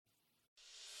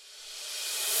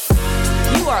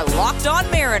are Locked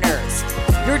On Mariners,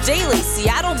 your daily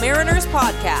Seattle Mariners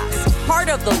podcast. Part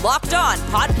of the Locked On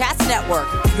Podcast Network,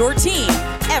 your team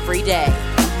every day.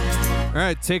 All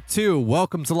right, take two.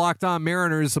 Welcome to Locked On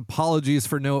Mariners. Apologies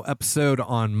for no episode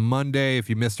on Monday. If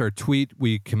you missed our tweet,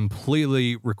 we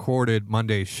completely recorded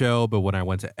Monday's show, but when I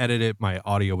went to edit it, my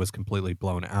audio was completely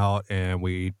blown out and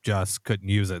we just couldn't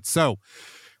use it. So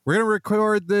we're going to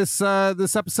record this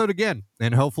episode again,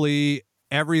 and hopefully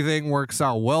everything works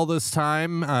out well this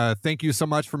time. Thank you so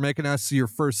much for making us your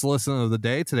first listen of the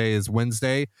day. Today is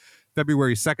Wednesday,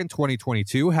 February 2nd,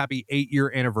 2022. Happy 8-year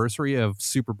anniversary of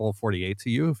Super Bowl 48 to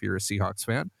you if you're a Seahawks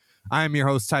fan. I am your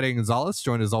host, Ty Gonzalez,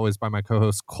 joined as always by my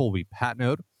co-host, Colby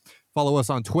Patnode. Follow us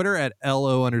on Twitter at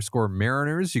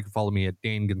LO_Mariners. You can follow me at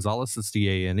Dane Gonzalez, that's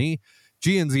DANE,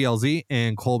 GNZLZ,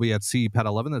 and Colby at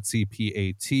CPAT11, that's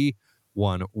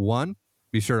CPAT11.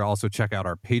 Be sure to also check out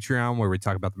our Patreon, where we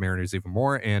talk about the Mariners even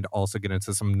more and also get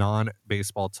into some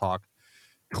non-baseball talk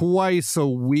twice a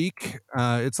week.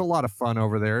 It's a lot of fun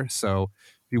over there. So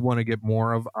if you want to get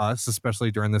more of us,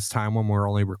 especially during this time when we're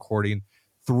only recording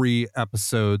 3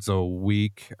 episodes a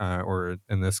week, or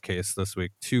in this case, this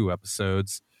week, 2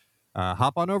 episodes,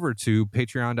 hop on over to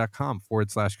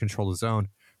patreon.com/control-the-zone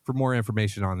for more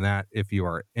information on that if you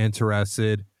are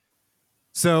interested.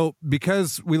 So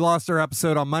because we lost our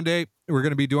episode on Monday, we're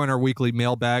going to be doing our weekly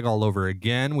mailbag all over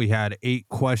again. We had 8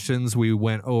 questions we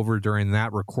went over during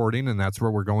that recording, and that's where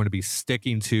we're going to be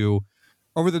sticking to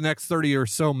over the next 30 or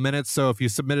so minutes. So if you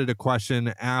submitted a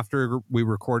question after we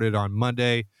recorded on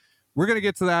Monday, we're going to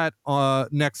get to that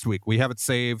next week. We have it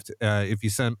saved. If you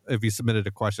submitted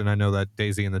a question, I know that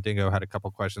Daisy and the Dingo had a couple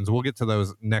questions. We'll get to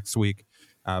those next week.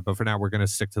 But for now, we're going to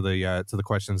stick to the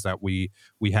questions that we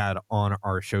had on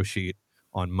our show sheet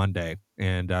on Monday.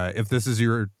 And if this is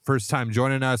your first time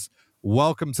joining us,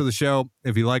 welcome to the show.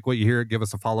 If you like what you hear, give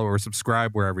us a follow or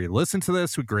subscribe wherever you listen to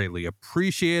this. We greatly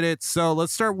appreciate it. So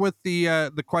let's start with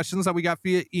the questions that we got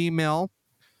via email.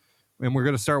 And we're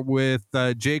going to start with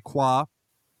Jay Qua,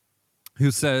 who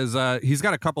says he's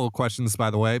got a couple of questions,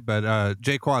 by the way, but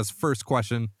Jay Qua's first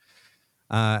question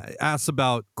asks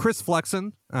about Chris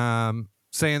Flexen,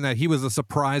 saying that he was a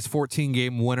surprise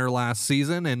 14-game winner last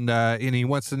season, and he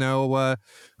wants to know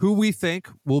who we think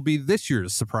will be this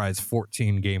year's surprise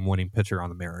 14-game winning pitcher on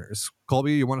the Mariners.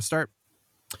 Colby, you want to start?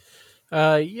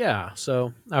 Yeah.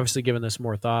 So obviously given this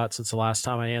more thought since the last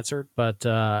time I answered, but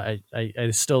I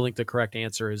still think the correct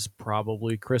answer is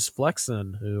probably Chris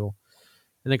Flexen, who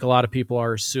I think a lot of people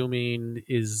are assuming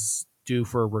is due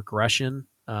for a regression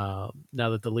now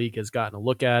that the league has gotten a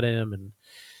look at him and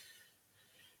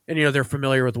they're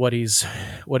familiar with what he's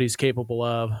capable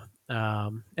of.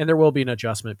 And there will be an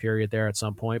adjustment period there at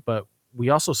some point, but we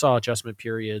also saw adjustment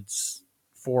periods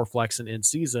for Flexen in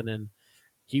season, and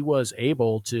he was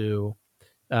able to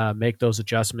make those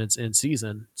adjustments in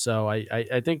season. So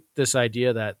I think this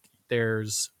idea that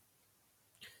there's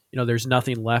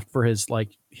nothing left for his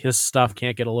stuff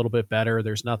can't get a little bit better.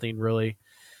 There's nothing really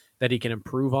that he can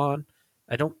improve on.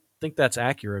 I don't think that's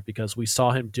accurate because we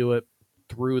saw him do it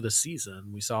through the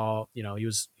season. We saw,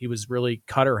 he was really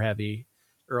cutter heavy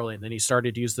early, and then he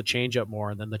started to use the changeup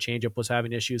more, and then the changeup was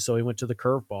having issues, so he went to the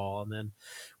curveball, and then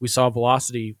we saw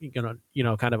velocity, kind of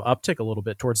uptick a little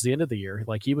bit towards the end of the year.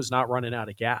 Like he was not running out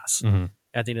of gas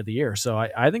at the end of the year. So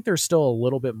I think there's still a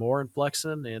little bit more in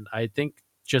Flexen, and I think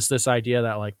just this idea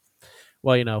that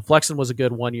Flexen was a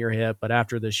good 1-year hit, but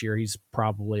after this year, he's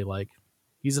probably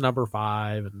he's a number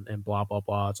 5 and blah, blah,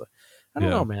 blah. It's I don't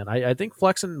know, man. I think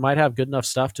Flexen might have good enough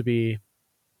stuff to be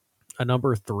a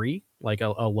number 3, like a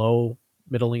low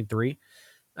middling 3.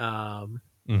 And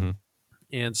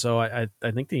so I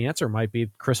think the answer might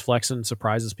be Chris Flexen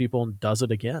surprises people and does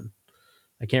it again.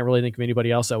 I can't really think of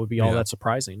anybody else that would be all that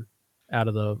surprising out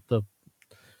of the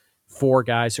 4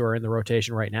 guys who are in the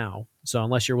rotation right now. So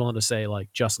unless you're willing to say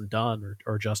Justin Dunn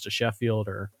or Justice Sheffield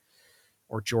or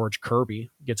George Kirby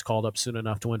gets called up soon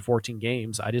enough to win 14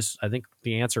 games, I think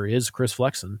the answer is Chris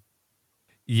Flexen.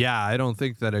 Yeah, I don't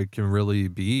think that it can really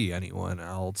be anyone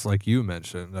else, like you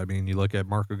mentioned. I mean, you look at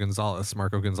Marco Gonzalez.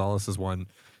 Marco Gonzalez has won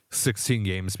 16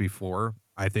 games before.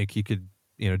 I think he could,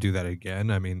 do that again.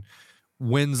 I mean,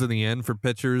 wins in the end for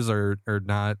pitchers are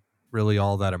not really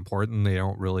all that important. They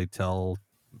don't really tell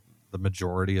the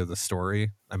majority of the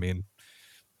story. I mean,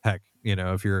 heck,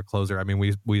 if you're a closer, I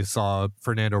mean, we saw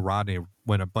Fernando Rodney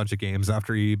win a bunch of games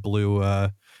after he blew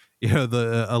a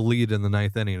lead in the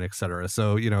 9th inning, et cetera.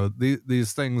 So,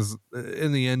 these things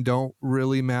in the end don't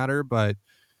really matter. But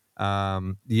I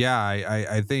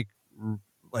think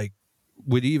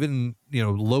would even,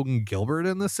 Logan Gilbert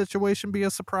in this situation be a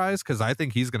surprise? Because I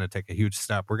think he's going to take a huge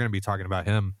step. We're going to be talking about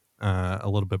him a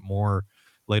little bit more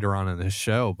later on in this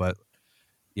show. But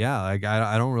yeah, like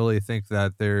I don't really think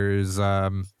that there's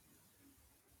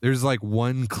like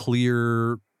one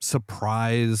clear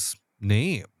surprise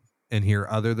name in here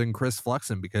other than Chris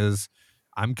Flexen, because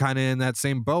I'm kind of in that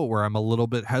same boat where I'm a little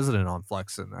bit hesitant on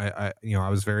Flexen. I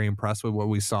was very impressed with what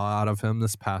we saw out of him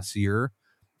this past year.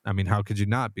 I mean, how could you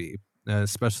not be?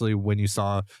 Especially when you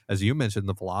saw, as you mentioned,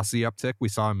 the velocity uptick. We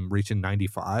saw him reaching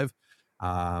 95.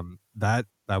 That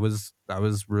was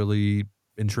really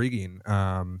intriguing.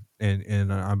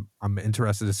 And I'm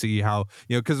interested to see how,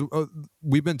 because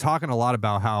we've been talking a lot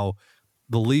about how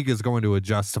the league is going to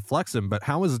adjust to Flexen, but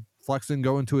how is Flexen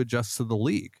going to adjust to the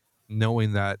league,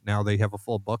 knowing that now they have a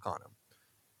full book on him?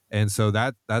 And so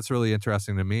that's really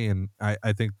interesting to me. And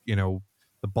I think,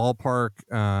 the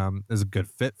ballpark is a good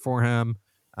fit for him.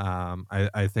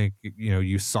 I think,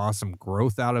 you saw some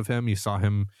growth out of him. You saw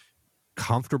him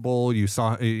comfortable. You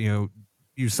saw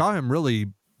him really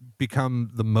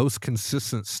become the most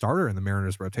consistent starter in the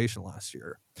Mariners rotation last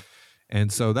year.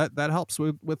 And so that helps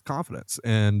with confidence.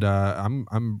 And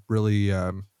I'm really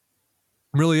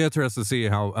interested to see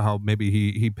how maybe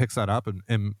he picks that up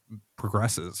and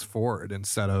progresses forward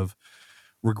instead of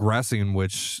regressing,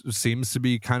 which seems to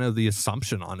be kind of the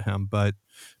assumption on him. But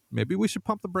maybe we should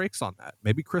pump the brakes on that.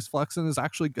 Maybe Chris Flexen is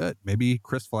actually good. Maybe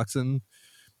Chris Flexen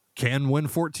can win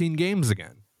 14 games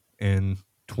again in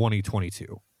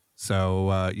 2022.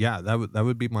 So yeah, that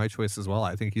would be my choice as well.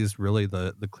 I think he's really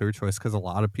the clear choice, because a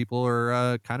lot of people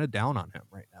are kind of down on him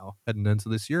right now heading into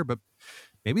this year, but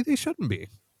maybe they shouldn't be.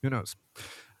 Who knows?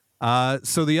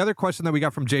 So the other question that we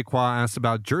got from Jay Qua asked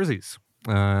about jerseys.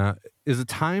 Is it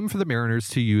time for the Mariners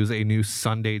to use a new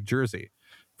Sunday jersey?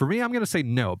 For me, I'm going to say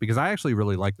no, because I actually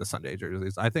really like the Sunday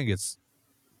jerseys. I think it's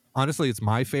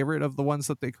my favorite of the ones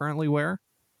that they currently wear.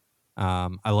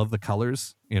 I love the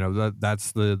colors.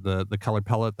 That's the color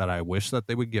palette that I wish that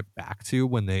they would get back to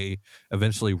when they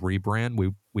eventually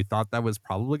rebrand. We thought that was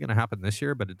probably going to happen this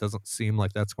year, but it doesn't seem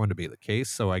like that's going to be the case.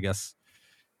 So I guess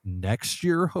next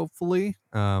year, hopefully,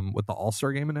 with the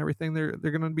All-Star game and everything, they're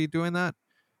going to be doing that.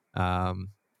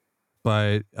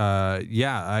 But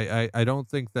yeah, I don't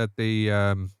think that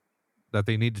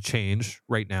they need to change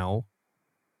right now.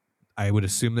 I would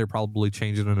assume they're probably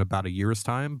changing in about a year's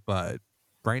time, but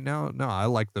right now, no, I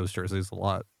like those jerseys a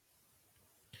lot.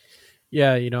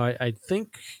 Yeah, I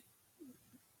think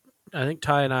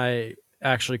Ty and I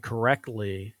actually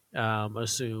correctly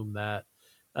assume that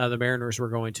the Mariners were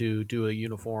going to do a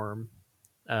uniform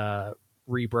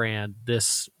rebrand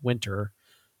this winter,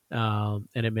 and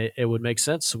it would make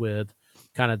sense with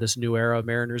kind of this new era of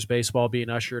Mariners baseball being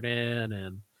ushered in,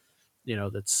 and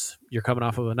you're coming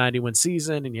off of a 90-win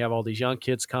season, and you have all these young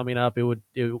kids coming up.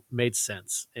 It made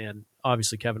sense, and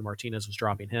obviously Kevin Martinez was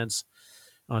dropping hints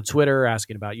on Twitter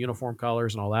asking about uniform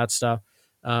colors and all that stuff.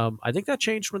 I think that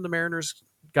changed when the Mariners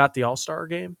got the All-Star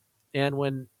game, and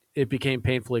when it became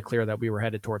painfully clear that we were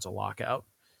headed towards a lockout.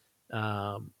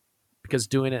 Because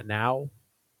doing it now,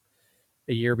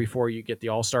 a year before you get the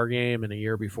All-Star game, and a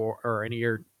year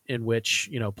in which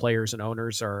players and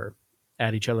owners are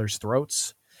at each other's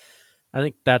throats, I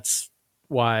think that's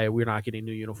why we're not getting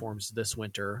new uniforms this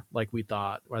winter like we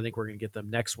thought. I think we're going to get them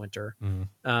next winter.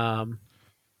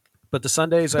 But the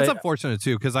Sundays, it's unfortunate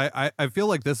too, because I feel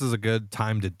like this is a good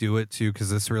time to do it too, because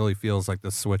this really feels like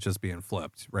the switch is being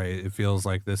flipped, right? It feels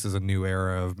like this is a new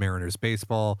era of Mariners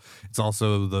baseball. It's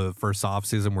also the first off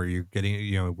season where you're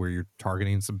getting, where you're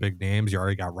targeting some big names. You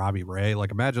already got Robbie Ray.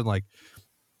 Like, imagine like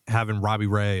having Robbie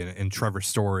Ray and Trevor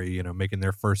Story, making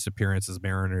their first appearance as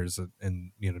Mariners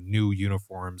and new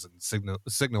uniforms and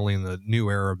signaling the new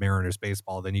era of Mariners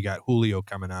baseball. Then you got Julio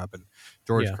coming up and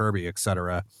George Kirby,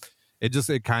 etc.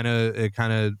 It kind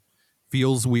of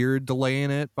feels weird delaying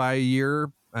it by a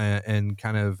year and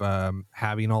kind of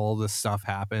having all this stuff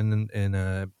happen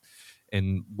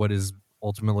in what is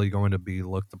ultimately going to be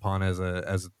looked upon as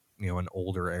an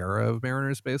older era of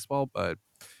Mariners baseball. But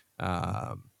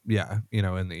yeah,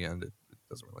 in the end, it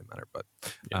doesn't really matter. But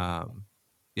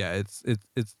yeah,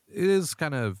 it is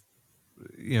kind of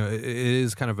it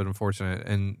is kind of an unfortunate,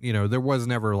 and there was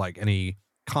never like any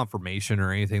confirmation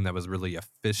or anything that was really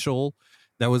official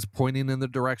that was pointing in the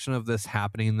direction of this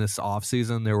happening this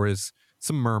offseason. There was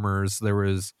some murmurs. There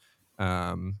was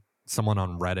someone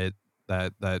on Reddit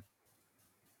that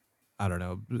I don't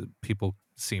know, people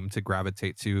seem to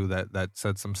gravitate to that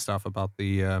said some stuff about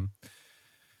the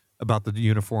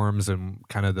uniforms and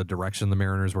kind of the direction the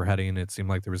Mariners were heading. It seemed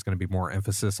like there was going to be more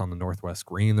emphasis on the Northwest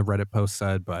green, the Reddit post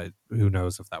said, but who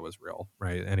knows if that was real,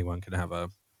 right? Anyone can have a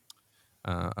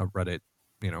Reddit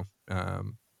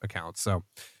account. So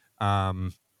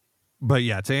but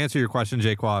yeah, to answer your question,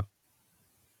 Jay Qua,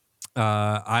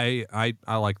 I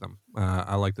like them.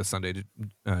 I like the Sunday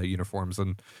uniforms,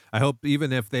 and I hope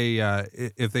even if they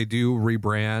do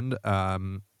rebrand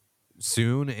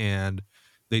soon and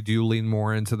they do lean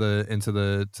more into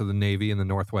the navy and the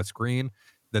Northwest green,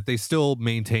 that they still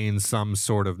maintain some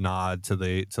sort of nod to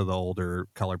the older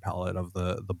color palette of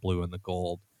the blue and the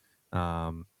gold,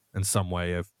 in some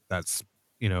way. If that's,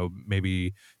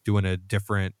 maybe doing a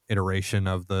different iteration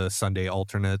of the Sunday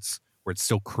alternates where it's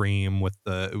still cream with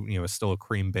the, it's still a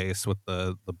cream base with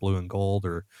the blue and gold,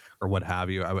 or what have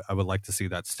you. I would like to see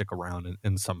that stick around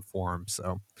in some form.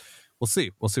 So we'll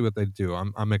see what they do.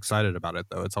 I'm excited about it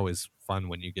though. It's always fun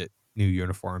when you get new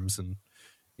uniforms and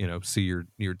see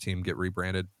your team get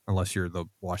rebranded, unless you're the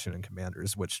Washington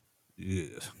Commanders, which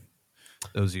ugh,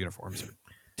 those uniforms are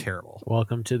terrible.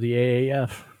 Welcome to the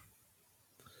AAF.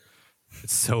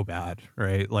 It's so bad,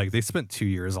 right? Like, they spent 2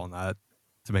 years on that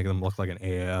to make them look like an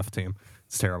AAF team.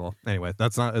 It's terrible. Anyway,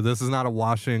 this is not a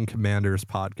Washington Commanders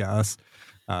podcast.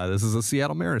 This is a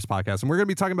Seattle Mariners podcast, and we're going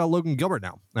to be talking about Logan Gilbert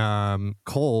now.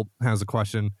 Cole has a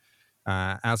question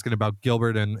asking about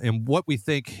Gilbert and what we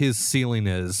think his ceiling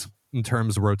is in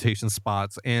terms of rotation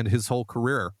spots and his whole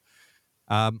career.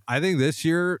 I think this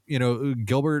year,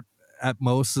 Gilbert at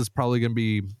most is probably going to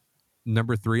be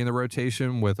number 3 in the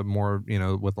rotation, with a more,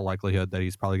 with the likelihood that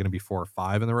he's probably going to be 4 or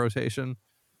 5 in the rotation.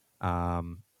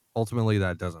 Ultimately,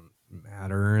 that doesn't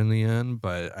matter in the end,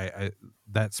 but I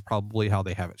that's probably how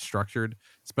they have it structured,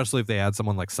 especially if they add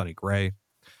someone like Sonny Gray.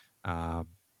 I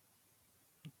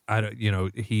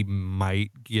don't, he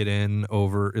might get in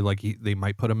over, like, they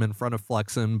might put him in front of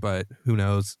Flexen, but who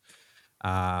knows?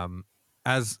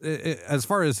 As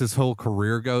far as his whole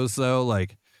career goes, though,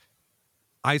 like,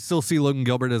 I still see Logan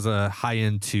Gilbert as a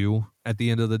high-end 2 at the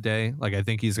end of the day. Like, I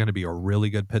think he's going to be a really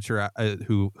good pitcher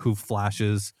who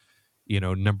flashes,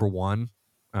 number 1,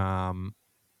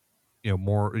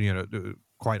 more,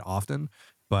 quite often.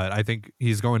 But I think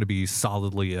he's going to be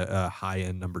solidly a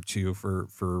high-end number 2 for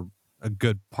a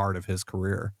good part of his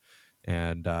career.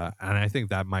 And I think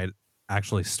that might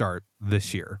actually start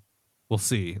this year. We'll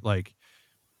see. Like,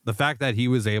 the fact that he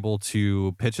was able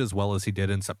to pitch as well as he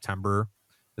did in September,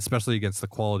 especially against the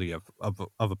quality of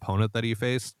opponent that he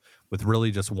faced, with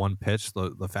really just one pitch,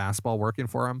 the fastball working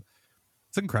for him,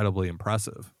 it's incredibly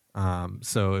impressive.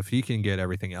 So if he can get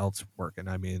everything else working,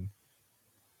 I mean,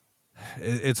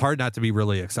 it's hard not to be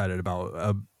really excited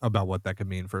about what that could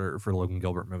mean for Logan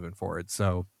Gilbert moving forward.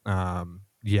 So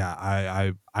yeah,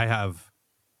 I have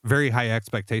very high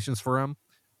expectations for him.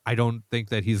 I don't think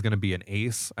that he's going to be an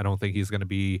ace. I don't think he's going to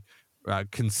be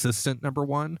consistent number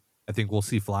 1. I think we'll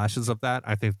see flashes of that.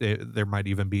 I think there might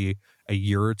even be a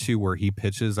year or 2 where he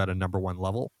pitches at a number 1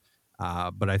 level.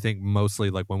 But I think mostly,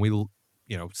 like, when we,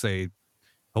 say,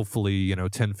 hopefully,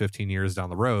 10, 15 years down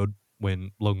the road, when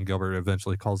Logan Gilbert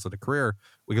eventually calls it a career,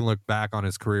 we can look back on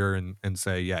his career and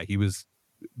say, yeah, he was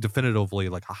definitively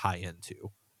like a high-end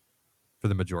 2 for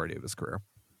the majority of his career.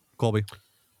 Colby?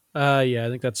 Yeah, I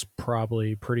think that's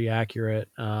probably pretty accurate.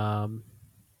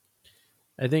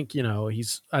 I think,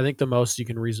 I think the most you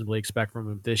can reasonably expect from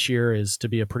him this year is to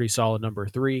be a pretty solid number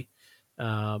 3.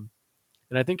 And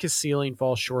I think his ceiling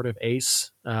falls short of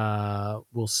ace.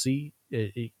 We'll see.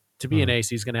 To be an ace,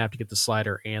 he's going to have to get the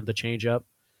slider and the changeup,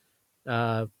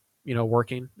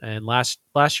 working. And last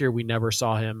year, we never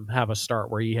saw him have a start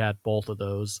where he had both of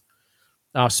those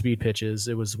off-speed pitches.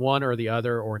 It was one or the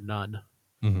other or none.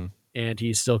 Mm-hmm. And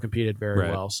he still competed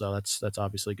very well. So that's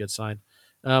obviously a good sign.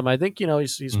 I think,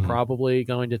 he's probably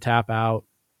going to tap out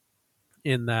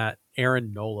in that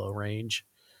Aaron Nola range.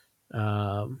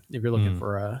 If you're looking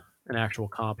for an actual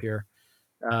comp here.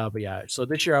 But yeah, so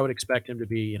this year I would expect him to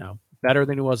be, better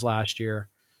than he was last year,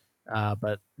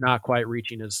 but not quite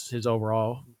reaching his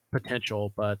overall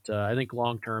potential. But I think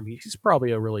long-term, he's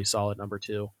probably a really solid number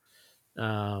 2.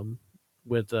 I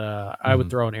would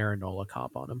throw an Aaron Nola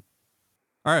comp on him.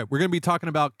 All right, we're going to be talking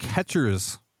about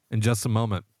catchers in just a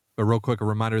moment. But real quick, a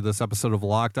reminder, this episode of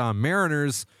Locked On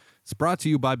Mariners is brought to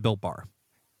you by Built Bar.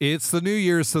 It's the New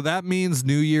Year, so that means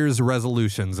New Year's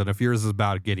resolutions. And if yours is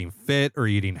about getting fit or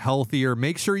eating healthier,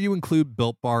 make sure you include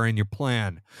Built Bar in your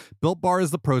plan. Built Bar is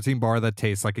the protein bar that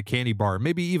tastes like a candy bar,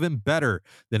 maybe even better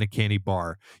than a candy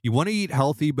bar. You want to eat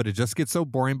healthy, but it just gets so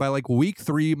boring by like week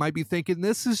 3, you might be thinking,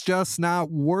 this is just not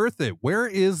worth it. Where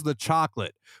is the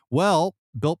chocolate? Well,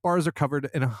 Built Bars are covered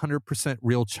in 100%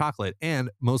 real chocolate,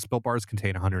 and most Built Bars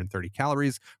contain 130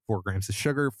 calories, 4 grams of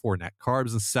sugar, 4 net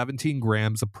carbs, and 17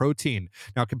 grams of protein.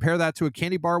 Now, compare that to a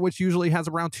candy bar, which usually has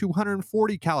around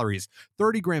 240 calories,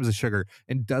 30 grams of sugar,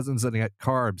 and dozens of net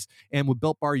carbs. And with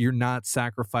Built Bar, you're not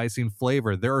sacrificing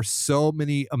flavor. There are so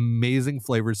many amazing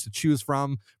flavors to choose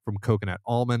from coconut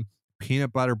almond,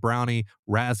 peanut butter brownie,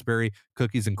 raspberry,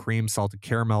 cookies and cream, salted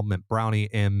caramel, mint brownie,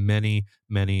 and many,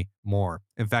 many more.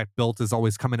 In fact, Built is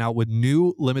always coming out with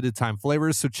new limited time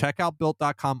flavors, so check out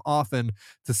Built.com often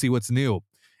to see what's new.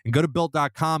 And go to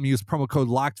Built.com, use promo code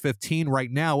LOCKED15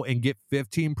 right now and get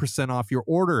 15% off your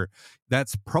order.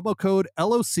 That's promo code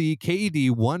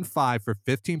LOCKED15 for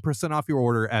 15% off your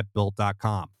order at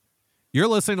Built.com. You're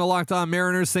listening to Locked On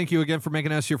Mariners. Thank you again for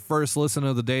making us your first listen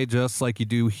of the day, just like you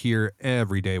do here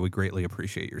every day. We greatly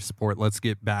appreciate your support. Let's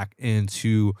get back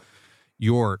into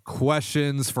your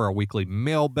questions for our weekly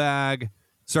mailbag,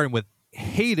 starting with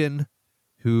Hayden,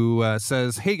 who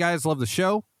says, "Hey guys, love the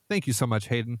show." Thank you so much,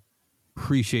 Hayden.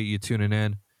 Appreciate you tuning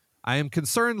in. I am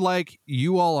concerned, like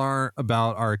you all are,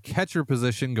 about our catcher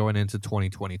position going into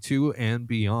 2022 and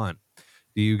beyond.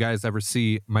 Do you guys ever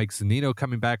see Mike Zunino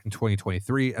coming back in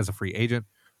 2023 as a free agent?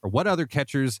 Or what other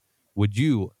catchers would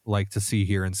you like to see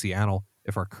here in Seattle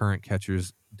if our current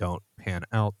catchers don't pan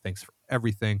out? Thanks for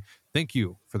everything. Thank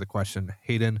you for the question,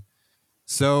 Hayden.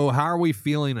 So how are we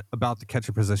feeling about the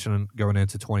catcher position going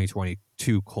into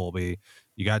 2022, Colby?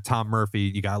 You got Tom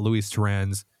Murphy, you got Luis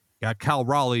Torrens, you got Cal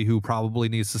Raleigh, who probably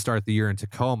needs to start the year in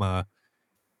Tacoma.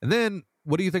 And then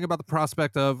what do you think about the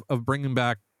prospect of bringing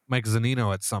back Mike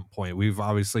Zunino at some point? We've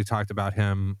obviously talked about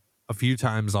him a few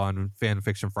times on Fan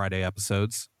Fiction Friday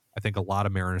episodes. I think a lot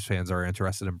of Mariners fans are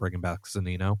interested in bringing back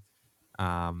Zunino.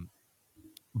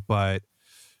 But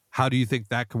how do you think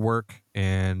that could work?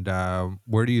 And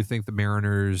where do you think the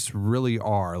Mariners really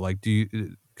are? Like,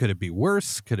 could it be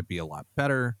worse? Could it be a lot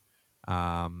better?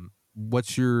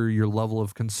 What's your level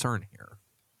of concern here?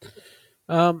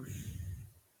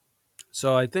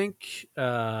 So I think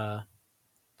the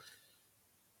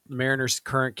Mariners'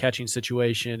 current catching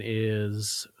situation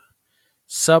is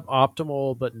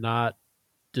suboptimal, but not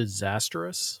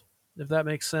disastrous, if that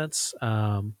makes sense.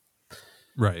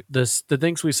 Right. The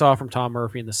things we saw from Tom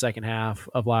Murphy in the second half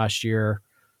of last year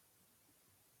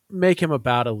make him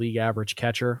about a league average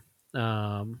catcher.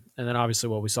 And then obviously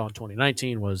what we saw in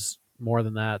 2019 was more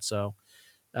than that. So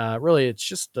really it's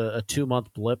just a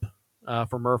 2-month blip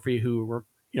for Murphy, who,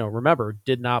 remember,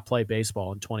 did not play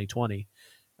baseball in 2020.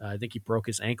 I think he broke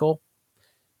his ankle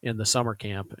in the summer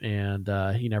camp, and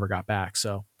he never got back.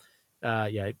 So,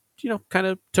 kind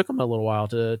of took him a little while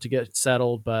to get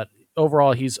settled, but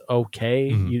overall he's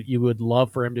okay. Mhm. You would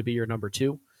love for him to be your number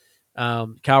 2.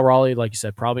 Cal Raleigh, like you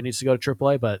said, probably needs to go to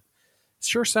AAA, but it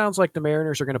sure sounds like the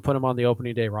Mariners are going to put him on the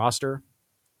opening day roster.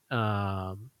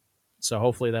 So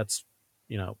hopefully that's,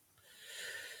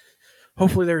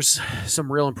 hopefully there's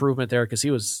some real improvement there, because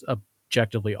he was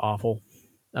objectively awful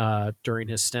during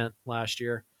his stint last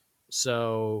year.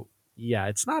 So yeah,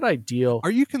 it's not ideal.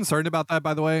 Are you concerned about that,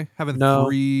 by the way? Having No.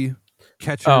 3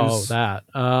 catchers? Oh, that.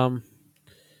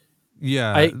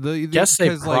 Yeah. I guess they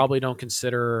 'cause, probably don't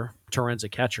consider Torrens a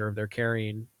catcher if they're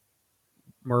carrying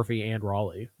Murphy and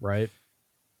Raleigh, right?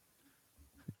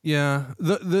 Yeah.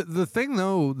 The thing,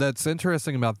 though, that's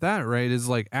interesting about that, right, is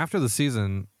like after the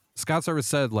season, Scott Service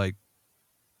said, like,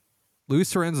 Luis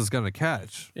Torrens is going to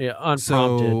catch. Yeah,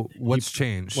 unprompted. So what's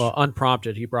changed? Well,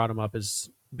 unprompted, he brought him up as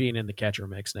being in the catcher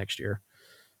mix next year.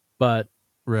 But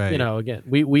right. Again,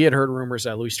 we had heard rumors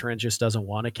that Luis Torrens just doesn't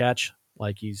want to catch,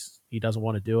 like he doesn't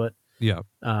want to do it. Yeah.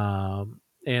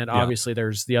 And obviously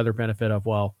there's the other benefit of,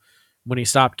 well, when he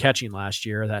stopped catching last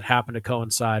year, that happened to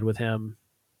coincide with him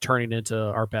turning into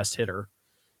our best hitter,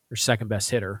 or second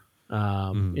best hitter,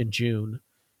 in June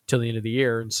till the end of the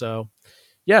year. And so,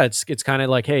 yeah, it's kind of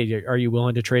like, hey, are you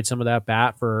willing to trade some of that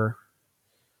bat for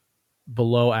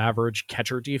below average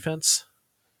catcher defense?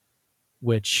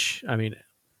 Which, I mean,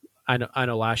 I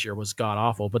know last year was god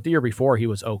awful, but the year before he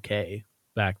was okay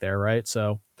back there, right?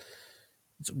 So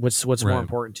what's more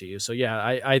important to you? So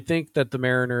yeah, I think that the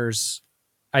Mariners,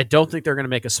 I don't think they're going to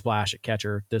make a splash at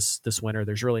catcher this winter.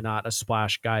 There's really not a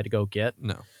splash guy to go get.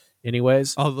 No.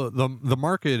 Anyways, the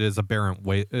market is a barren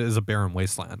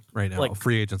wasteland right now, like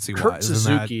free agency Kurt wise.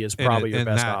 Suzuki is probably your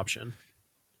best option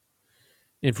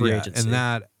in free agency, and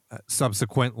that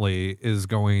subsequently is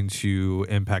going to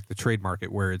impact the trade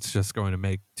market, where it's just going to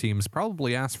make teams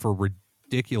probably ask for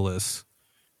ridiculous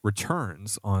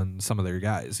returns on some of their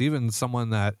guys, even someone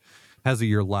that has a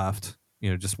year left,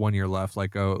 just 1 year left,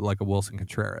 like a Wilson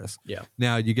Contreras. Yeah.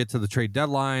 Now you get to the trade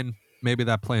deadline, maybe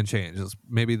that plan changes.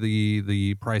 Maybe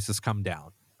the prices come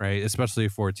down, right? Especially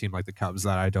for a team like the Cubs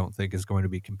that I don't think is going to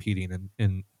be competing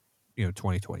in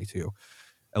 2022,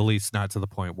 at least not to the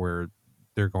point where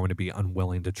they're going to be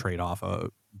unwilling to trade off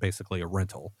basically a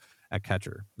rental at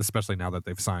catcher, especially now that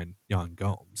they've signed Yan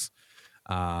Gomes.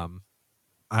 I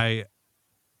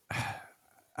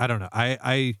don't know.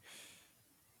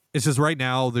 It's just right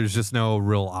now there's just no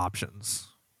real options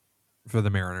for the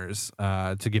Mariners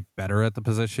to get better at the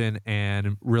position,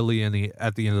 and really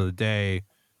at the end of the day,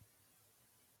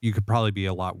 you could probably be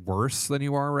a lot worse than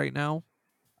you are right now.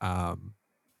 I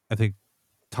think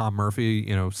Tom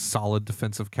Murphy, solid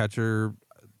defensive catcher.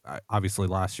 Obviously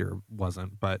last year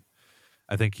wasn't, but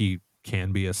I think he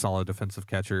can be a solid defensive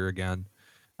catcher again.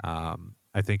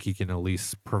 I think he can at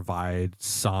least provide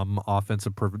some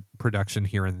offensive production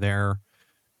here and there.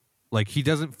 Like, he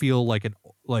doesn't feel like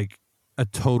a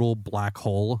total black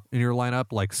hole in your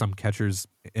lineup like some catchers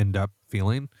end up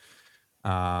feeling.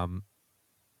 And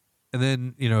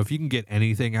then, if you can get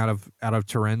anything out of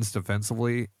Torrens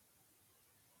defensively,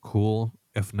 cool.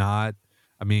 If not,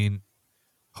 I mean,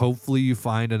 hopefully you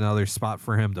find another spot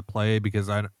for him to play, because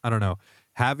I don't know,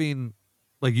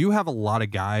 you have a lot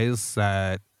of guys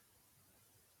that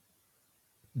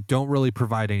don't really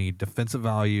provide any defensive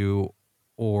value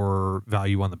or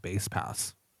value on the base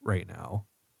pass right now.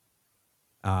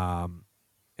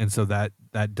 And so that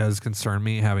does concern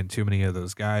me, having too many of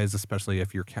those guys, especially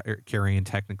if you're carrying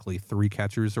technically 3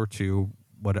 catchers or 2,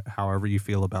 however you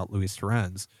feel about Luis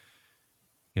Torrens.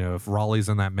 If Raleigh's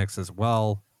in that mix as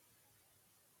well,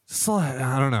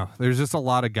 I don't know. There's just a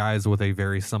lot of guys with a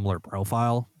very similar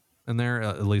profile in there,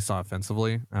 at least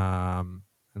offensively. And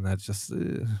that's just,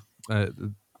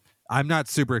 I'm not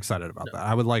super excited about that.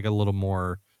 I would like a little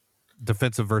more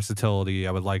defensive versatility.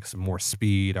 I would like some more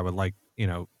speed. I would like,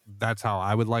 that's how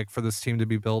I would like for this team to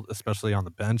be built, especially on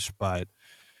the bench. But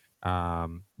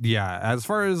as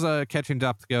far as catching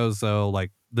depth goes, though,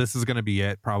 this is going to be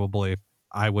it probably.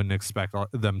 I wouldn't expect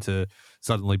them to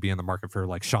suddenly be in the market for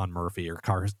Sean Murphy or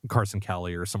Carson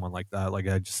Kelly or someone like that.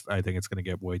 I think it's going to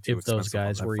get way too expensive. If those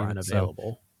guys were even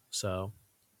available. So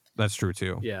that's true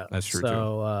too. Yeah, that's true too.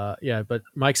 So but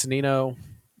Mike Zunino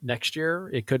next year,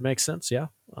 it could make sense. Yeah,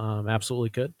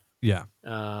 absolutely could. Yeah,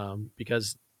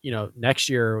 because next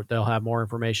year they'll have more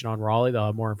information on Raleigh. They'll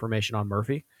have more information on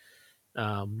Murphy.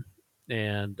 And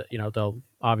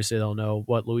they'll know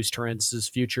what Luis Torrens'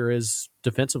 future is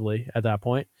defensively at that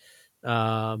point.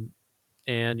 Zunino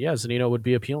would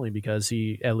be appealing because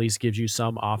he at least gives you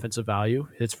some offensive value,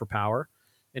 hits for power,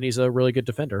 and he's a really good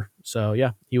defender. So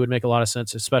he would make a lot of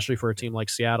sense, especially for a team like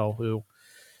Seattle, who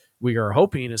we are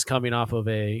hoping is coming off of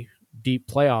a deep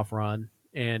playoff run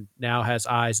and now has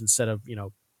eyes, instead of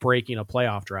breaking a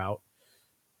playoff drought.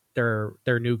 Their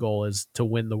new goal is to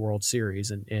win the World Series,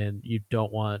 and you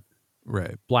don't want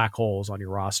black holes on your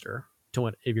roster to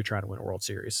win if you're trying to win a World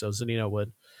Series. So Zunino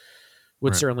would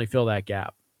certainly fill that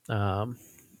gap.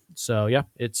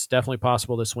 It's definitely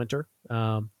possible this winter.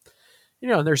 And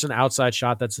there's an outside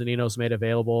shot that Zunino's made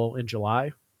available in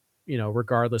July,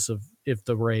 regardless of if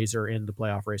the Rays are in the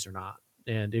playoff race or not.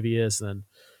 And if he is, then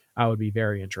I would be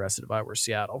very interested if I were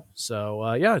Seattle. So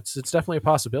it's definitely a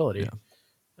possibility. Yeah.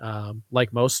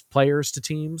 Like most players to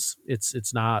teams,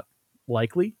 it's not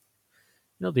likely.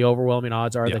 The overwhelming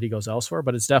odds are that he goes elsewhere,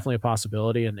 but it's definitely a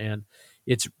possibility. And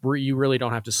you really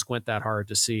don't have to squint that hard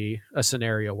to see a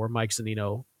scenario where Mike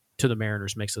Zunino to the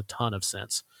Mariners makes a ton of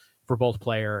sense for both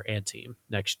player and team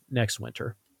next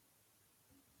winter.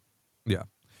 Yeah.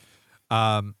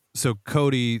 So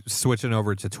Cody, switching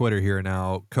over to Twitter here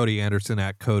now, Cody Anderson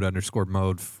at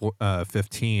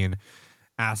code_mode15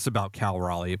 asked about Cal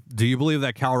Raleigh. Do you believe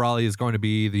that Cal Raleigh is going to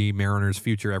be the Mariners'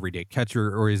 future everyday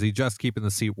catcher, or is he just keeping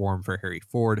the seat warm for Harry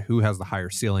Ford, who has the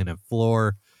higher ceiling and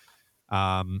floor?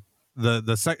 To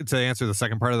answer the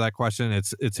second part of that question,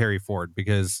 it's Harry Ford,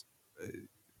 because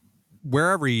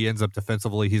wherever he ends up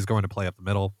defensively, he's going to play up the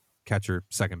middle, catcher,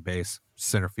 second base,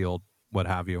 center field, what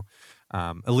have you.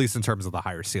 At least in terms of the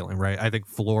higher ceiling, right? I think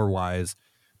floor-wise,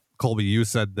 Colby, you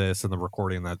said this in the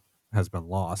recording that has been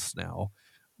lost now,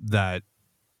 that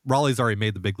Raleigh's already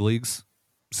made the big leagues,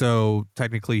 so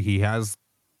technically he has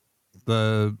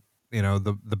the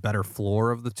better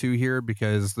floor of the two here,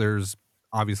 because there's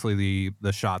obviously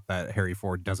the shot that Harry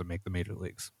Ford doesn't make the major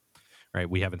leagues, right?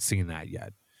 We haven't seen that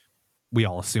yet. We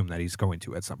all assume that he's going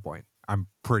to at some point. I'm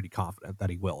pretty confident that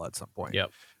he will at some point.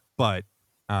 Yep. But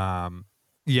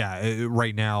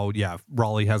right now,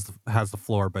 Raleigh has the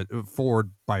floor, but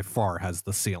Ford by far has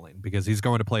the ceiling, because he's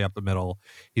going to play up the middle.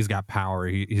 He's got power.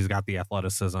 He's got the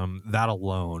athleticism. That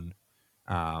alone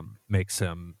makes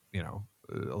him,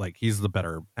 he's the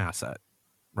better asset,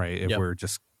 right? If we're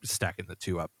just stacking the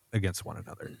two up against one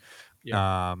another.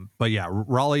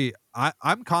 Raleigh,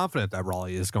 I'm confident that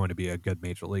Raleigh is going to be a good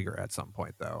major leaguer at some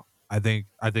point, though. I think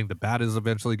the bat is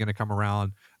eventually going to come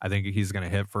around. I think he's going to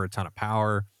hit for a ton of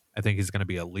power. I think he's going to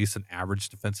be at least an average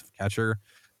defensive catcher.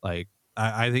 I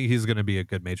think he's going to be a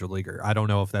good major leaguer. I don't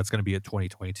know if that's going to be at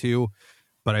 2022,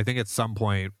 but I think at some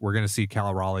point we're going to see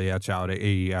Cal Raleigh etch out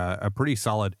a pretty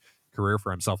solid career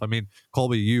for himself. I mean,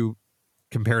 Colby, you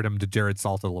compared him to Jared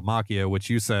Saltalamacchia, which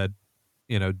you said,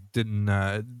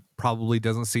 didn't probably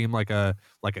doesn't seem like a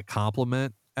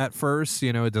compliment at first.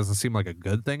 It doesn't seem like a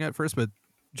good thing at first, but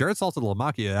Jared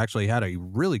Saltalamacchia actually had a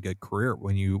really good career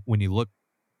when you look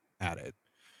at it.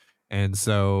 And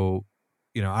so,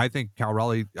 I think Cal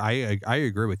Raleigh, I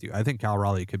agree with you. I think Cal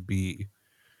Raleigh could be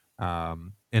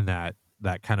in that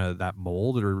kind of that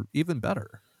mold or even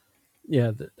better.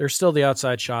 Yeah, there's still the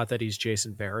outside shot that he's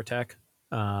Jason Varitek.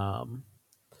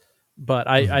 But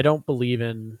I don't believe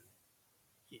in,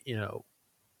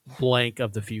 blank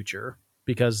of the future,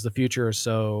 because the future is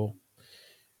so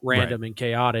random and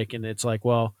chaotic. And it's like,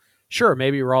 well, sure,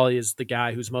 maybe Raleigh is the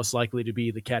guy who's most likely to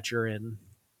be the catcher in,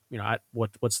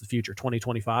 what's the future,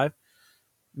 2025?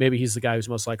 Maybe he's the guy who's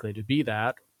most likely to be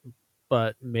that.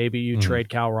 But maybe you trade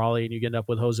Cal Raleigh and you end up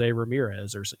with Jose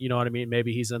Ramirez, or you know what I mean?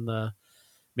 Maybe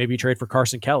maybe you trade for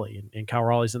Carson Kelly and Cal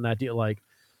Raleigh's in that deal. Like,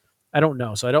 I don't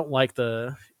know. So I don't like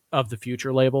the of the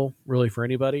future label really for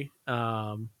anybody.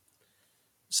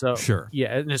 So sure.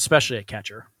 Yeah. And especially at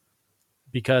catcher,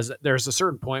 because there's a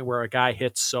certain point where a guy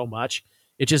hits so much,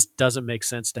 it just doesn't make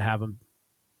sense to have him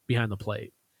behind the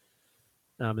plate.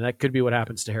 And that could be what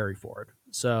happens to Harry Ford.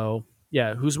 So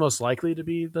yeah, who's most likely to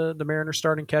be the Mariners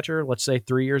starting catcher? Let's say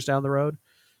 3 years down the road,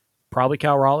 probably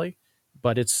Cal Raleigh,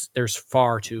 but there's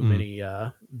far too many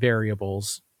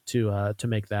variables to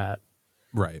make that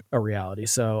a reality.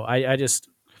 So I just,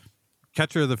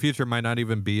 catcher of the future might not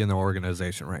even be in the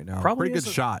organization right now. Probably pretty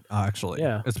good shot, actually.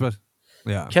 Yeah,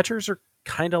 yeah. Catchers are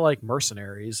kind of like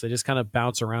mercenaries. They just kind of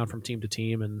bounce around from team to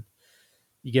team, and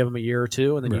you give them a year or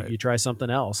two, and then you try something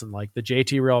else. And like the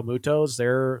JT Realmutos,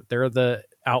 they're the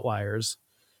outliers.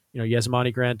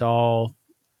 Yasmani Grandal,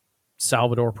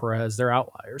 Salvador Perez, they're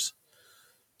outliers.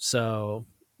 So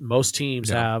most teams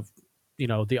have,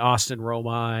 the Austin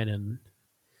Romine and,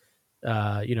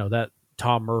 that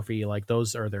Tom Murphy, like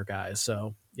those are their guys.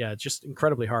 So yeah, it's just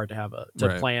incredibly hard to have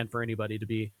plan for anybody to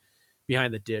be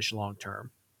behind the dish long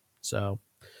term. So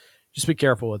just be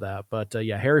careful with that. But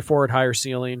Harry Ford, higher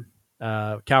ceiling.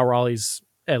 Cal Raleigh's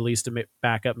at least a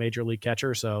backup major league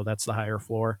catcher, so that's the higher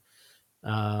floor.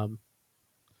 And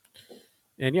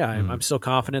I'm still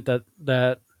confident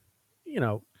that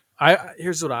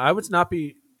here's what I would not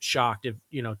be shocked if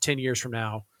 10 years from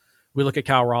now we look at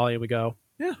Cal Raleigh and we go,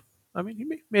 yeah, I mean, he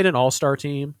made an all-star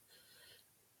team,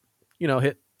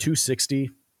 hit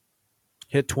 260,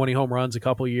 hit 20 home runs a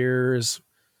couple years,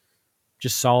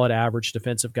 just solid average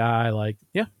defensive guy. Like,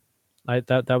 yeah,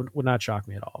 that would not shock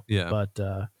me at all. Yeah.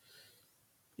 But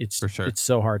it's for sure. It's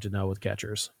so hard to know with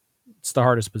catchers. It's the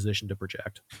hardest position to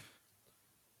project.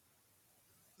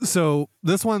 So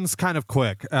this one's kind of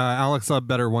quick. Alex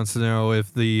Better wants to know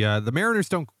if the Mariners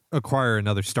don't acquire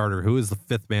another starter, who is the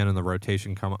fifth man in the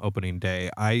rotation come opening day.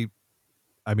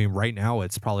 I mean, right now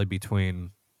it's probably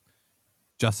between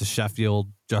Justice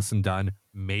Sheffield, Justin Dunn,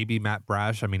 maybe Matt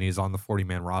Brash. I mean, he's on the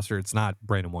 40-man roster. It's not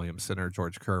Brandon Williamson or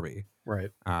George Kirby.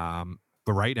 Right.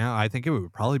 But right now, I think it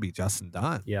would probably be Justin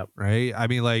Dunn. Yep. Right? I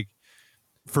mean, like,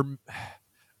 for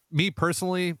me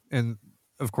personally, and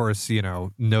of course,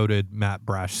 noted Matt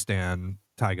Brash stan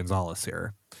Ty Gonzalez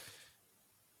here,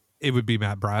 it would be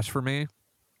Matt Brash for me.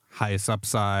 Highest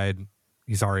upside.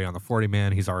 He's already on the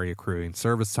 40-man. He's already accruing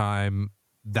service time.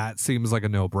 That seems like a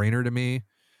no-brainer to me.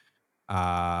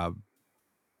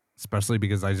 Especially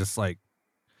because I just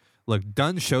look,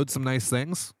 Dunn showed some nice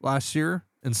things last year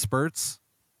in spurts,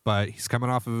 but he's coming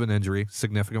off of an injury,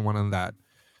 significant one on that.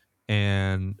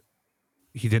 And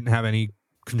he didn't have any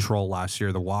control last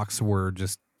year. The walks were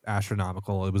just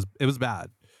astronomical. It was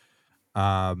bad.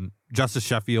 Justice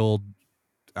Sheffield,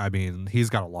 I mean,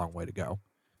 he's got a long way to go.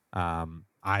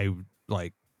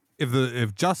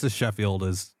 If Justice Sheffield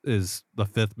is the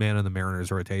fifth man in the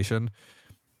Mariners rotation,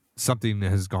 something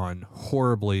has gone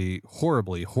horribly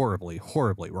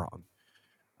wrong.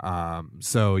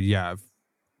 So yeah,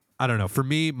 I don't know. For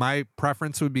me, my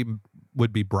preference would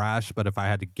be Brash, but if I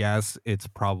had to guess, it's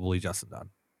probably Justin Dunn.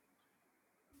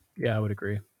 Yeah, I would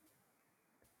agree.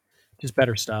 Just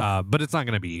better stuff. But it's not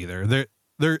going to be either.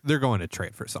 They're going to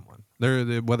trade for someone.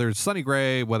 They're whether it's Sonny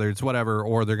Gray, whether it's whatever,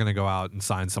 or they're going to go out and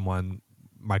sign someone,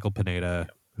 Michael Pineda,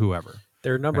 whoever.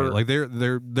 Their number, right? Like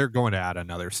they're going to add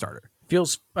another starter.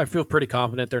 I feel pretty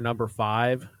confident their number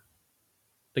 5,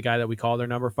 the guy that we call their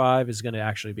number 5, is going to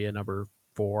actually be a number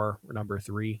 4 or number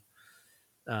 3,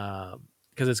 because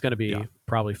it's going to be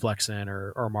probably Flexen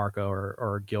or Marco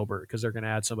or Gilbert, because they're going to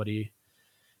add somebody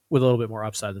with a little bit more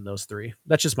upside than those 3.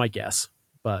 That's just my guess,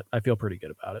 but I feel pretty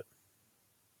good about it.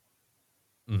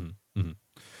 Mm-hmm. Mm-hmm.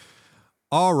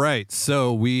 All right,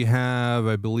 so we have,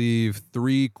 I believe,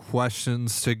 3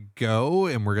 questions to go,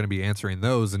 and we're going to be answering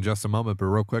those in just a moment. But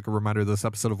real quick, a reminder, this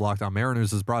episode of Locked On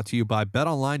Mariners is brought to you by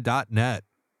BetOnline.net.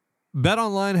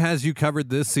 BetOnline has you covered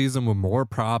this season with more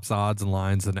props, odds, and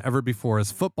lines than ever before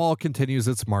as football continues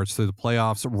its march through the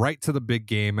playoffs right to the big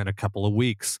game in a couple of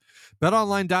weeks.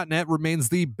 BetOnline.net remains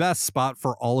the best spot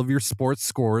for all of your sports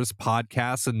scores,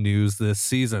 podcasts, and news this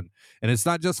season. And it's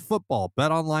not just football.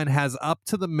 BetOnline has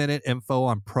up-to-the-minute info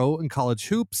on pro and college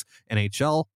hoops,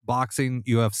 NHL, boxing,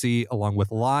 UFC, along with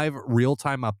live,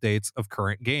 real-time updates of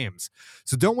current games.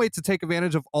 So don't wait to take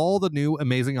advantage of all the new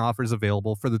amazing offers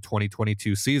available for the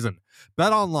 2022 season.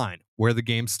 BetOnline, where the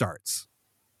game starts.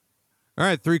 All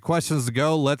right, 3 questions to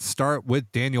go. Let's start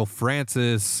with Daniel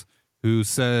Francis, who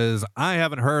says, I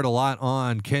haven't heard a lot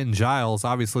on Ken Giles.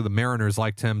 Obviously, the Mariners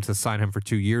liked him to sign him for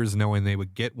 2 years, knowing they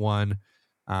would get one.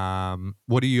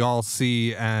 What do you all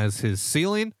see as his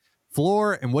ceiling,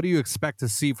 floor, and what do you expect to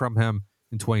see from him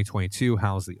in 2022?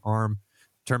 How's the arm?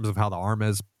 In terms of how the arm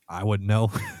is, I wouldn't know.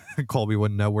 Colby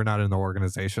wouldn't know. We're not in the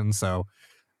organization, so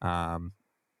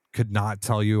could not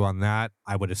tell you on that.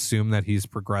 I would assume that he's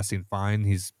progressing fine.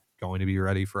 He's going to be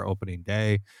ready for opening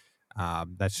day.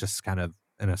 That's just kind of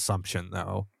an assumption,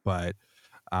 though. But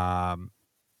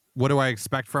what do I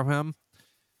expect from him?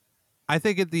 I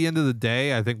think at the end of the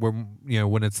day, I think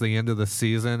when it's the end of the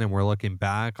season and we're looking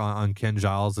back on Ken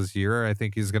Giles' year, I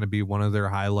think he's going to be one of their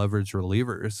high leverage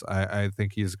relievers. I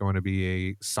think he's going to be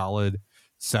a solid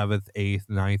 7th, 8th,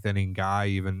 9th inning guy,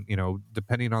 even,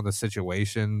 depending on the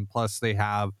situation. Plus they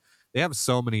have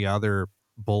so many other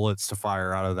bullets to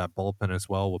fire out of that bullpen as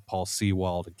well, with Paul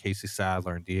Sewald and Casey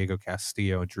Sadler and Diego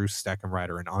Castillo and Drew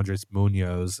Steckenrider and Andres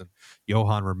Munoz and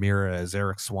Johan Ramirez,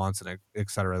 Eric Swanson,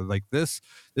 etc. Like this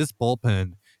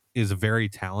bullpen is very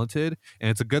talented,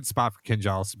 and it's a good spot for Ken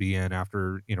Giles to be in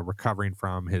after recovering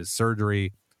from his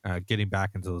surgery, getting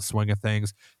back into the swing of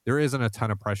things. There isn't a ton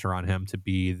of pressure on him to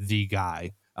be the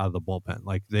guy out of the bullpen.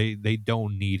 Like they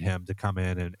don't need him to come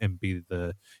in and be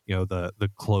the the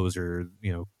closer,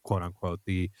 quote unquote,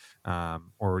 the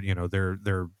or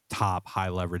their top high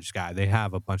leverage guy. They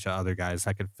have a bunch of other guys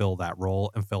that can fill that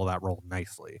role and fill that role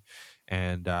nicely.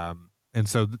 And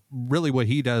so really what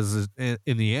he does is,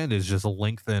 in the end, is just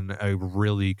lengthen a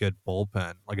really good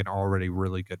bullpen, like an already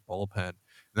really good bullpen. And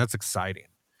that's exciting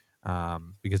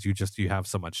because you have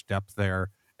so much depth there,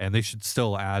 and they should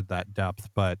still add that depth.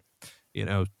 But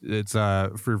it's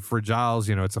for Giles,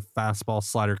 it's a fastball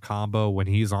slider combo when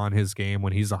he's on his game,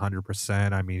 when he's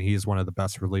 100%. I mean, he's one of the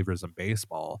best relievers in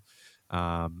baseball.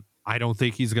 I don't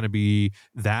think he's going to be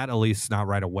that, at least not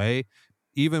right away,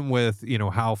 even with,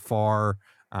 how far,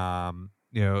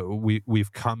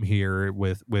 we've come here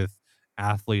with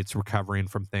athletes recovering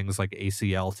from things like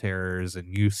ACL tears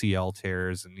and UCL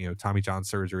tears and, Tommy John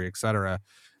surgery, etc.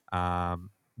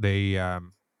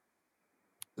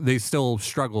 They still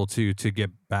struggle to get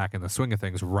back in the swing of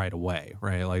things right away,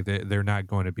 right? Like they're not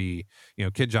going to be,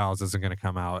 Ken Giles isn't going to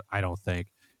come out, I don't think,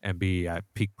 and be at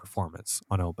peak performance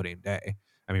on opening day.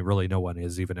 I mean, really no one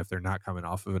is, even if they're not coming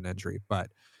off of an injury. But,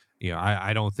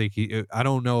 I don't think I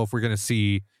don't know if we're going to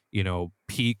see,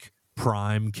 peak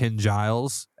prime Ken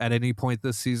Giles at any point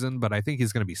this season, but I think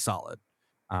he's going to be solid.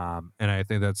 And I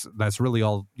think that's really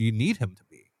all you need him to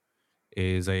be,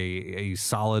 is a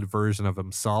solid version of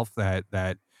himself that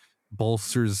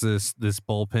bolsters this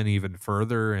bullpen even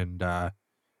further, and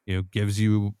gives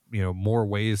you more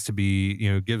ways to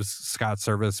be, gives Scott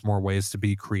Service more ways to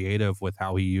be creative with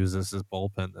how he uses his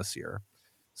bullpen this year.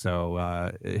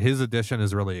 So his addition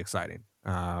is really exciting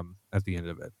at the end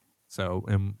of it. So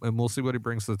and we'll see what he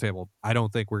brings to the table. I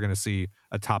don't think we're going to see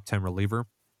a top 10 reliever,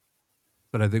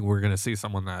 but I think we're going to see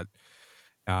someone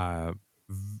that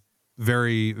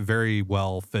very, very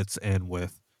well fits in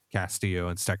with Castillo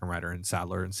and Steckenrider and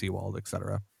Sadler and Sewald,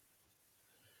 etc.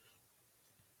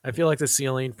 I feel like the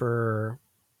ceiling for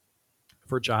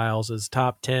Giles is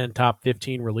top 10, top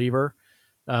 15 reliever,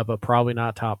 but probably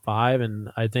not top 5. And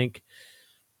I think,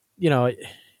 the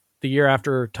year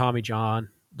after Tommy John,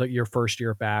 your first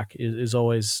year back is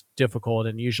always difficult,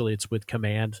 and usually it's with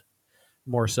command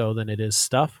more so than it is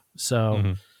stuff.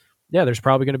 So yeah, there's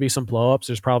probably going to be some blowups.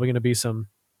 There's probably going to be some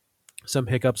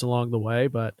hiccups along the way,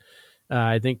 but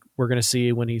I think we're going to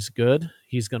see when he's good,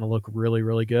 he's going to look really,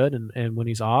 really good. And when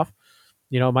he's off,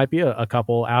 it might be a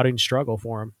couple outing struggle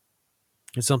for him.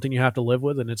 It's something you have to live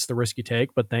with, and it's the risk you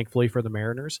take. But thankfully for the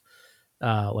Mariners,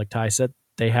 like Ty said,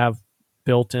 they have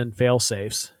built-in fail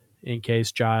safes in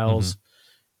case Giles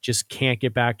just can't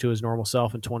get back to his normal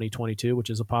self in 2022, which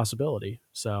is a possibility.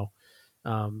 So,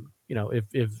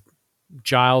 if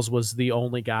Giles was the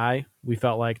only guy we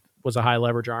felt like was a high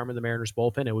leverage arm in the Mariners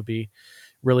bullpen, it would be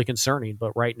really concerning.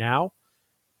 But right now,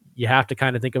 you have to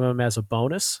kind of think of him as a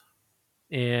bonus,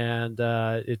 and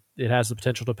it has the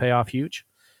potential to pay off huge.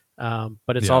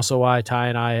 But it's also why Ty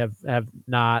and I have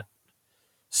not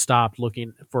stopped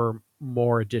looking for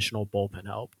more additional bullpen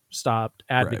help, stopped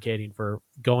advocating for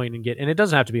going and and it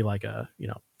doesn't have to be like a,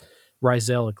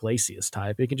 Rizal Iglesias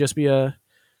type. It can just be a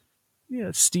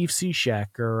Steve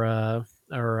Cishek or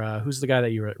who's the guy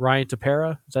that you Ryan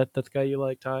Tepera? Is that the guy you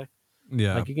like, Ty?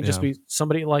 Yeah. Like it can just be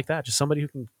somebody like that, just somebody who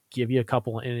can give you a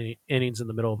couple innings in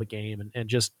the middle of a game and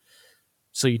just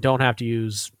so you don't have to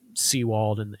use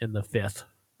Seawald in the fifth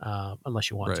unless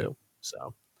you want to.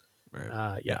 So,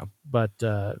 but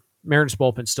Mariners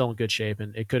bullpen's still in good shape,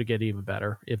 and it could get even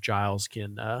better if Giles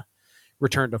can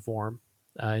return to form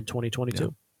in 2022. Yeah.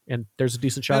 And there's a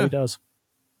decent shot he does.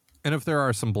 And if there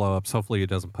are some blowups, hopefully he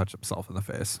doesn't punch himself in the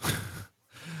face.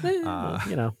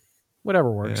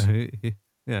 Whatever works.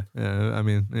 Yeah. I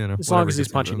mean, as long as he's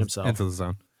punching himself into the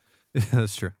zone. Yeah,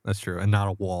 that's true. That's true. And not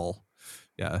a wall.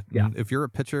 Yeah. If you're a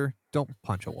pitcher, don't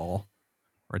punch a wall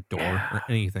or a door or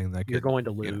anything that you're going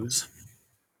to lose.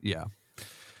 Yeah.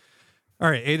 All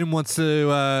right. Aiden wants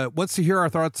to hear our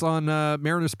thoughts on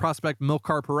Mariners prospect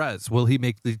Milkar Perez. Will he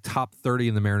make the top 30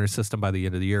 in the Mariners system by the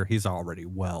end of the year? He's already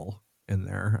well in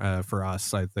there for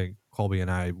us. I think Colby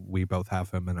and we both have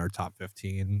him in our top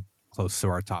 15, close to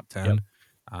our top 10. Yep.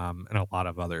 And a lot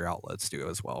of other outlets do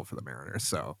as well for the Mariners.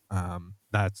 So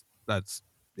that's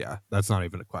not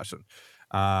even a question.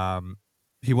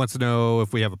 He wants to know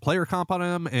if we have a player comp on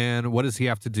him and what does he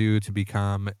have to do to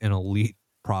become an elite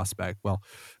prospect. Well,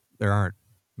 there aren't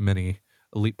many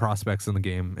elite prospects in the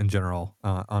game in general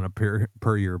on a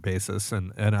per year basis,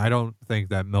 and I don't think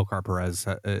that Milkar Perez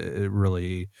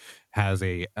really has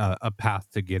a path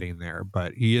to getting there.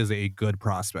 But he is a good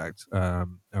prospect, a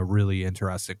really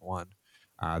interesting one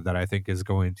that I think is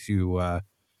going to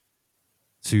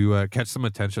catch some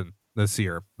attention this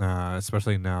year,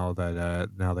 especially now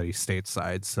that he's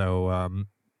stateside. So,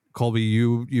 Colby,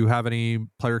 you have any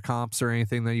player comps or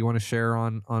anything that you want to share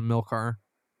on Milkar?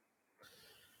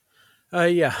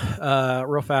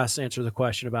 Real fast answer the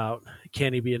question about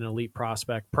can he be an elite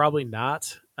prospect? Probably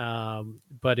not.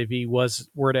 But if he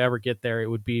were to ever get there, it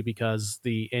would be because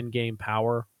the in-game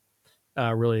power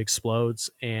really explodes,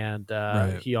 and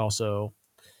he also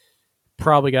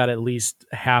probably got at least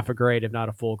half a grade, if not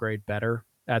a full grade, better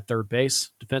at third base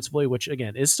defensively, which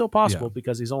again is still possible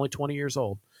because he's only 20 years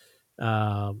old.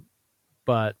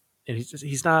 But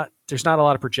he's not. There's not a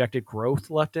lot of projected growth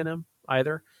left in him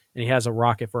either. And he has a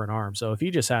rocket for an arm. So if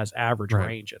he just has average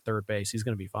range at third base, he's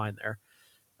going to be fine there.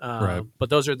 But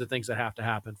those are the things that have to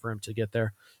happen for him to get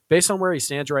there. Based on where he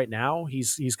stands right now,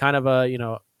 he's kind of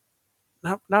a,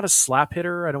 not a slap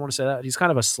hitter. I don't want to say that. He's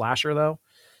kind of a slasher, though.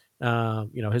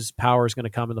 His power is going to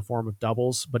come in the form of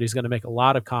doubles, but he's going to make a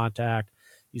lot of contact.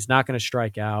 He's not going to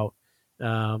strike out.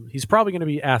 He's probably going to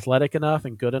be athletic enough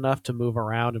and good enough to move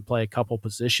around and play a couple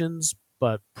positions,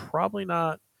 but probably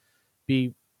not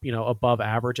be above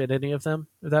average at any of them,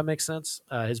 if that makes sense.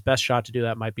 His best shot to do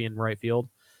that might be in right field.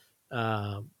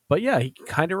 But yeah, he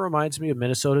kind of reminds me of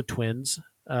Minnesota Twins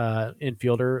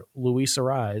infielder Luis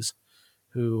Arraez,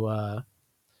 who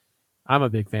I'm a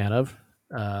big fan of.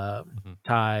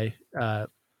 Ty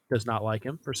does not like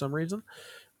him for some reason,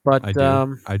 but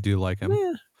I do like him.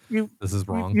 This is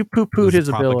wrong. You poo-pooed his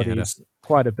abilities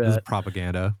quite a bit. This is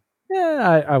propaganda.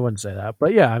 Yeah, I wouldn't say that.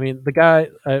 But yeah, I mean, the guy,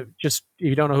 just if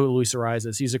you don't know who Luis Arraez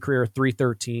is, he's a career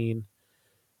 313.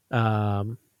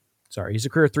 He's a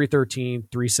career 313,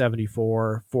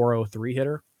 374, 403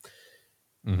 hitter,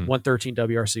 113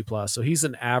 WRC plus. So he's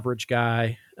an average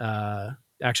guy.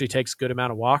 Actually takes a good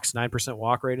amount of walks, 9%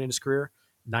 walk rate in his career,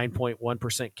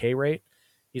 9.1% K rate.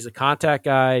 He's a contact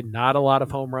guy, not a lot of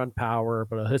home run power,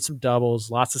 but he'll hit some doubles,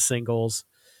 lots of singles.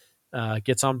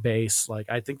 Gets on base. Like,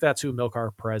 I think that's who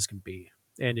Milkar Perez can be.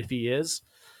 And if he is,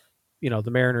 the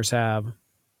Mariners have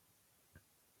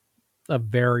a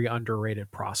very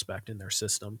underrated prospect in their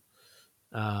system.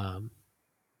 So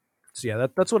yeah,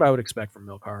 that's what I would expect from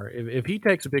Milkar. If he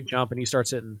takes a big jump and he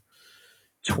starts hitting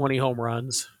 20 home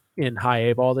runs in high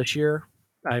A ball this year,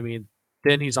 I mean,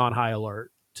 then he's on high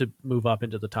alert to move up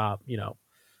into the top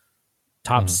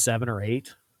 7 or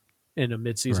 8 in a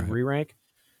midseason re-rank.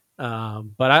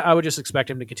 But I would just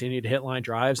expect him to continue to hit line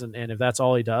drives, and if that's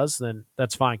all he does, then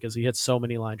that's fine because he hits so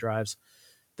many line drives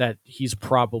that he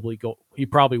probably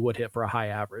would hit for a high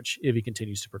average if he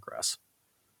continues to progress.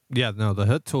 Yeah, no, the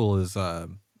hit tool is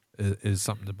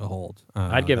something to behold.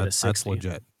 I'd give it a 60. That's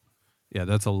legit. Yeah,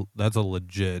 that's a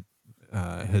legit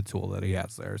hit tool that he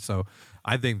has there. So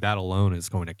I think that alone is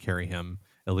going to carry him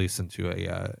at least into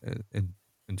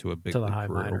a big to the high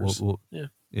career. minors.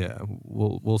 Yeah,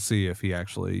 we'll see if he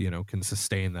actually can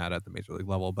sustain that at the major league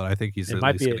level. But I think he's It at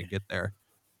might least be. going to get there.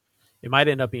 It might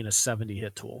end up being a 70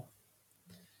 hit tool.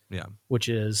 Yeah, which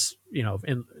is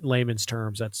in layman's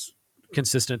terms, that's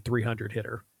consistent 300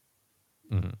 hitter.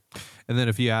 Mm-hmm. And then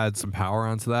if you add some power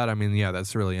onto that, I mean, yeah,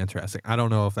 that's really interesting. I don't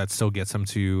know if that still gets him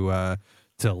to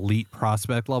elite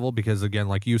prospect level, because again,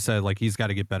 like you said, like he's got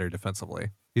to get better defensively.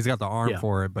 He's got the arm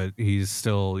for it, but he's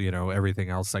still, everything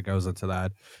else that goes into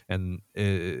that. And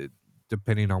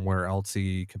depending on where else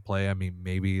he could play, I mean,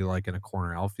 maybe like in a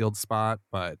corner outfield spot,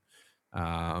 but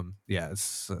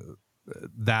it's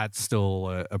that's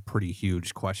still a pretty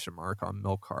huge question mark on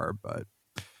Milkar, but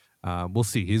we'll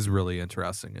see. He's really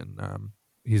interesting, and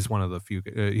he's one of the few.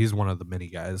 He's one of the many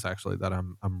guys actually that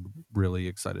I'm really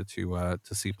excited to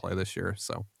see play this year.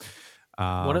 So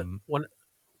one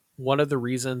of the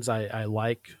reasons I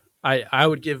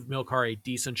would give Milkar a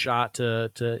decent shot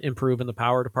to improve in the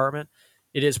power department.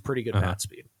 It is pretty good bat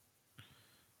speed.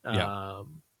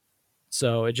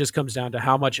 So it just comes down to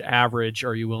how much average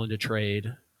are you willing to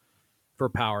trade for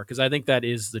power, because I think that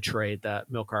is the trade that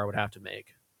Milkar would have to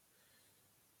make.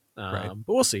 Right.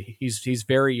 But we'll see. He's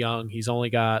very young. He's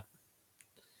only got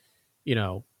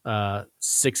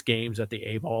 6 games at the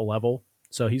A-ball level,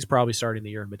 so he's probably starting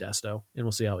the year in Modesto, and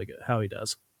we'll see how he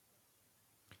does.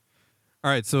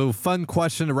 All right, so fun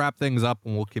question to wrap things up,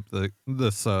 and we'll keep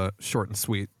this short and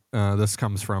sweet. This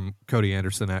comes from Cody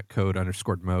Anderson at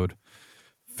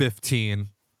code_mode15,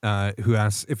 who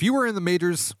asks, if you were in the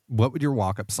majors, what would your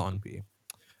walk-up song be?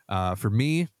 For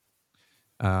me,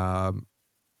 I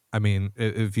mean,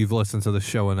 if you've listened to the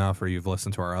show enough, or you've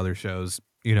listened to our other shows,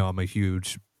 I'm a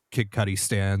huge Kid Cudi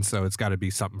stan, so it's got to be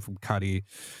something from Cudi.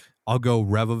 I'll go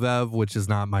Revivev, which is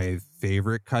not my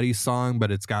favorite Cudi song, but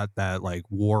it's got that like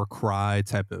war cry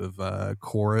type of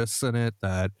chorus in it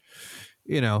that,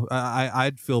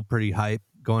 I'd feel pretty hype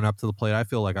going up to the plate. I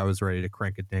feel like I was ready to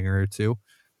crank a dinger or two.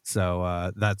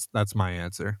 So that's my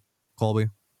answer. Colby?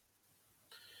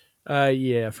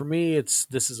 Yeah, for me, it's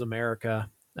This Is America.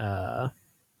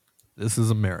 This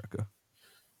Is America.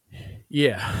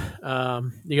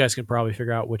 Yeah. You guys can probably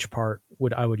figure out which part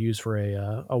I would use for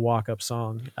a walk-up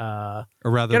song. Or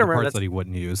rather, the parts that he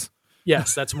wouldn't use.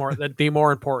 Yes, that's the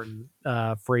more important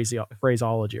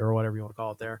phraseology, or whatever you want to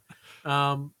call it there.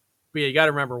 But yeah, you got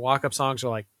to remember, walk-up songs are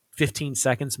like 15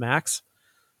 seconds max.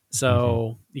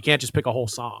 So you can't just pick a whole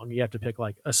song. You have to pick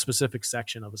like a specific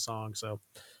section of a song. So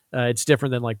it's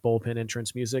different than like bullpen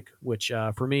entrance music, which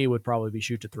for me would probably be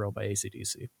Shoot to Thrill by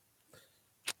AC/DC.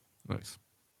 Nice.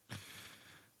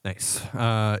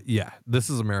 Yeah, This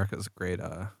Is America is a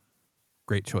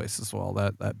great choice as well.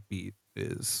 That beat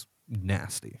is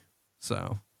nasty.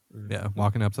 So yeah,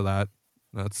 walking up to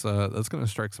that's going to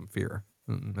strike some fear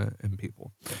in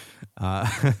people.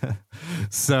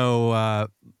 So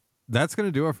that's going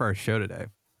to do it for our show today.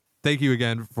 Thank you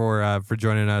again for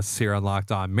joining us here on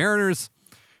Locked On Mariners.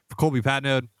 For Colby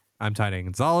Patnode, I'm Ty Dane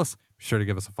Gonzalez. Be sure to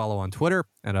give us a follow on Twitter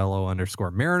at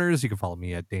LO_Mariners. You can follow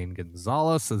me at Dane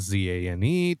Gonzalez,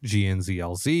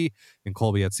 ZANEGNZLZ, and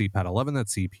Colby at CPAT11,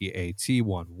 that's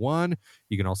CPAT11.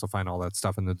 You can also find all that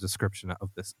stuff in the description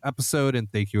of this episode.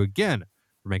 And thank you again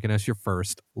for making us your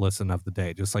first listen of the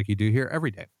day, just like you do here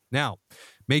every day. Now,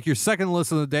 make your second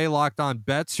listen of the day Locked On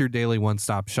Bets, your daily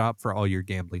one-stop shop for all your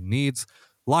gambling needs.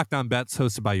 Locked On Bets,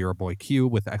 hosted by your boy Q,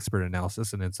 with expert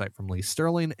analysis and insight from Lee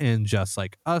Sterling. And just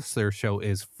like us, their show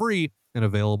is free and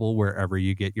available wherever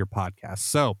you get your podcasts.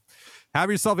 So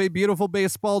have yourself a beautiful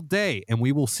baseball day, and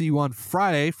we will see you on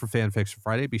Friday for Fan Fiction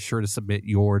Friday. Be sure to submit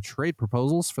your trade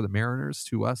proposals for the Mariners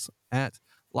to us at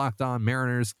Locked On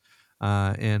Mariners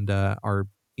and our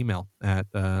email at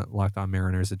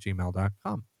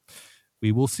lockedonmariners@gmail.com.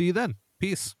 We will see you then.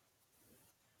 Peace.